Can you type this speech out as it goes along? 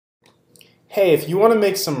Hey, if you want to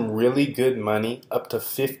make some really good money, up to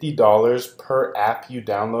 $50 per app you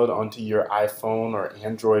download onto your iPhone or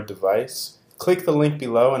Android device, click the link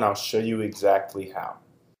below and I'll show you exactly how.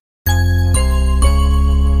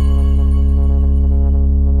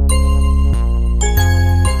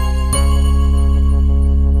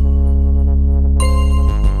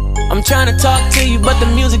 I'm tryna talk to you, but the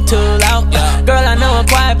music too loud. Girl, I know a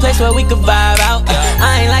quiet place where we could vibe out.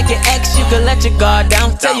 I ain't like your ex, you could let your guard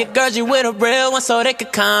down. Tell your girls you with a real one so they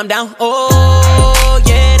could calm down. Oh,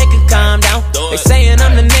 yeah, they could calm down. They saying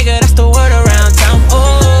I'm the nigga, that's the word around town.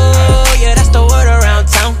 Oh, yeah, that's the word around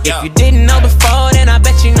town. If you didn't know before, then I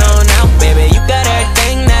bet you know now. Baby, you got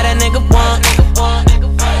everything that a nigga want.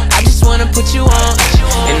 I just wanna put you on,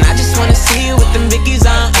 and I just wanna see you with them biggies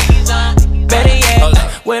on. Better yet,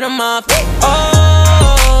 with them off.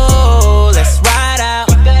 Oh, let's ride out.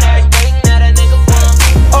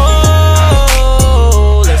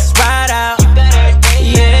 Oh, let's ride out.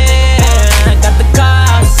 Yeah, got the car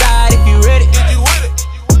outside if you ready.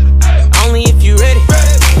 Only if you ready.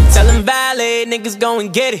 Tell them Valet niggas go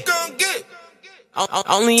and get it.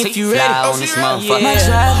 Only if you ready. On this motherfucker. My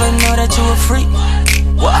driver know that you a freak.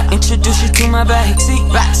 I introduce you to my backseat.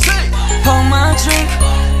 Pour my drink,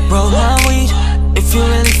 roll my weed. If you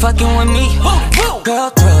really fucking with me, girl,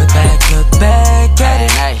 throw it back, look back at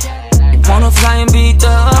it. You wanna fly and beat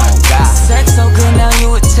the sex so good, now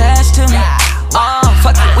you attached to me. Oh,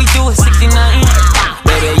 fuck it, we do it 69.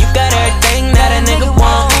 Baby, you got everything that a nigga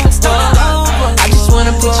want. I just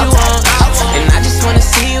wanna put you on, and I just wanna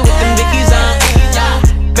see you with them biggies on.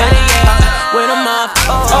 Better yet, with them off.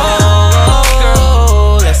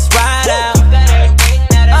 Oh, let's ride out.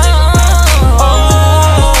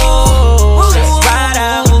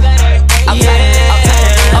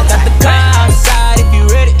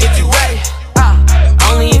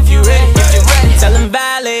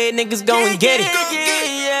 Niggas go and get it.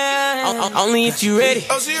 Only if you ready.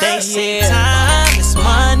 They say time is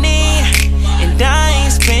money, and I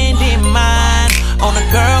ain't spending mine on a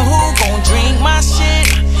girl who gon' drink my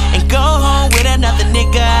shit and go home with another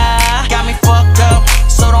nigga. Got me fucked up,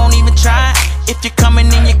 so don't even try. If you're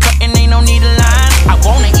coming and you're cutting, ain't no need a line. I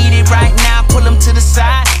wanna eat it right now, pull them to the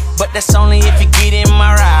side, but that's only if you get in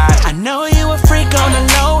my ride. I know you a freak on the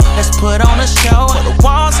low, let's put on a show. Put the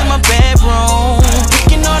walls in my bedroom,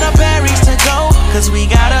 picking all the berries to go, cause we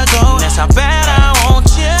gotta go, that's how bad I want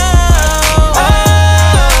you.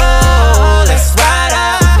 Oh, let's ride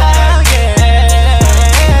out, yeah.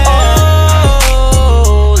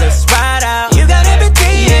 Oh, let's ride out. You got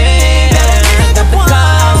everything, yeah. Got the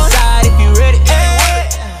car outside if you ready.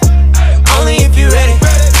 Only if you ready.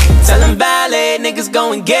 Tell them Valet niggas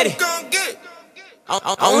go and get it.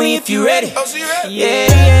 Only if you ready. Yeah, yeah,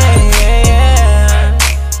 yeah, yeah.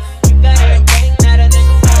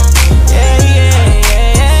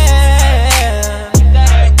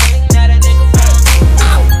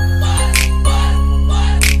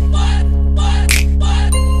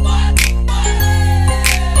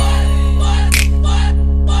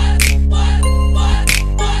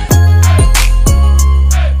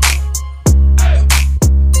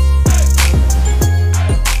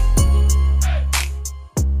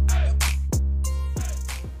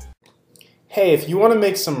 Hey, if you want to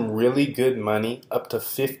make some really good money, up to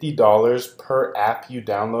 $50 per app you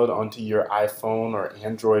download onto your iPhone or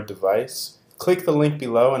Android device, click the link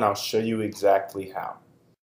below and I'll show you exactly how.